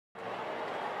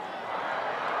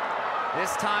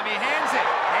This time he hands it,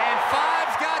 and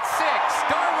Five's got 6.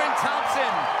 Darwin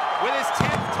Thompson with his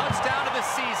 10th touchdown of the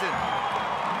season.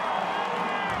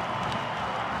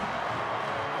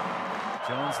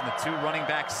 Jones in the 2 running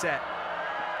back set.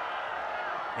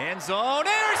 End zone,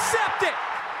 intercepted!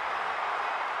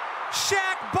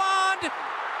 Shaq Bond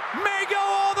may go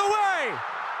all the way.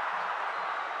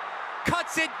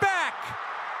 Cuts it back.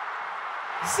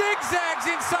 Zigzags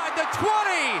inside the 20,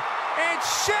 and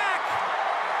Shaq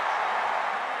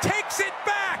takes it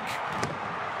back.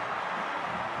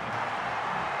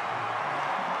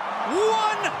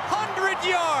 100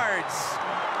 yards.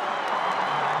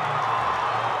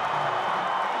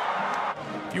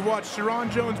 If you watch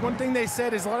Sharon Jones, one thing they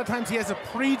said is a lot of times he has a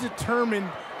predetermined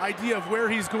idea of where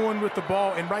he's going with the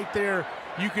ball, and right there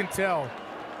you can tell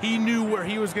he knew where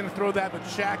he was going to throw that, but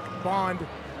Shaq Bond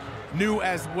knew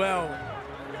as well.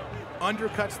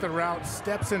 Undercuts the route,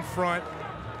 steps in front.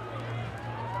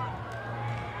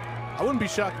 I wouldn't be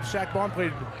shocked if Shaq Bond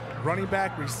played running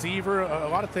back, receiver, a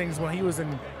lot of things when he was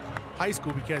in high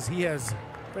school, because he has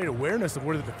great awareness of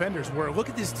where the defenders were. Look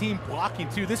at this team blocking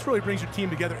too. This really brings your team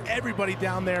together. Everybody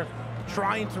down there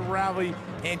trying to rally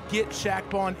and get Shaq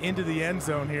Bond into the end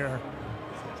zone here.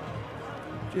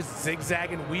 Just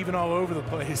zigzagging, weaving all over the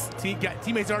place.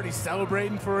 Teammates already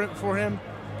celebrating for him.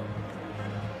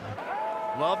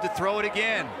 Love to throw it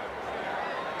again.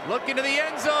 Look into the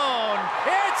end zone.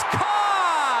 It's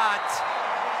caught!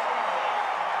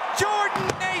 Jordan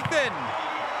Nathan.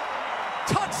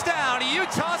 Touchdown,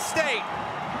 Utah State.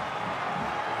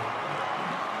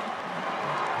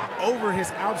 Over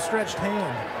his outstretched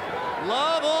hand.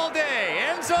 Love all day.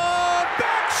 End zone.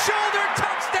 Back shoulder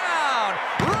touchdown.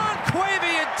 Ron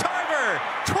Quavy and Tarver.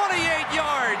 28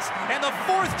 yards and the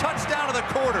 4th touchdown of the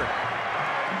quarter.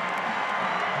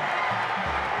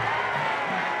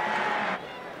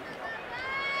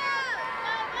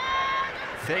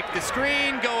 Fake the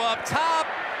screen, go up top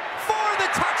for the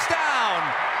touchdown.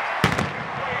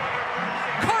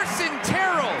 Carson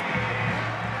Terrell.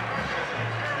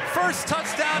 First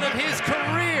touchdown of his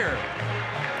career.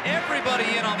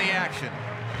 Everybody in on the action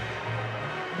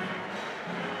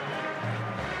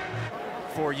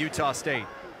for Utah State.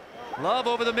 Love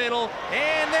over the middle,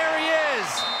 and there he is,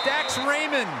 Dax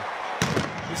Raymond.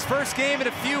 His first game in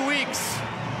a few weeks.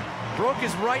 Broke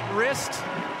his right wrist,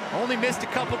 only missed a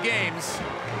couple games.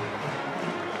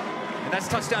 And that's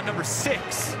touchdown number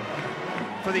 6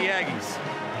 for the Aggies.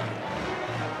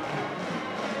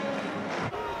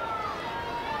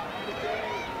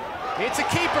 It's a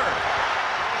keeper.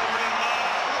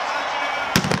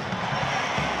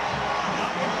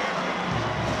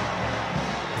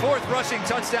 Fourth rushing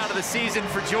touchdown of the season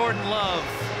for Jordan Love.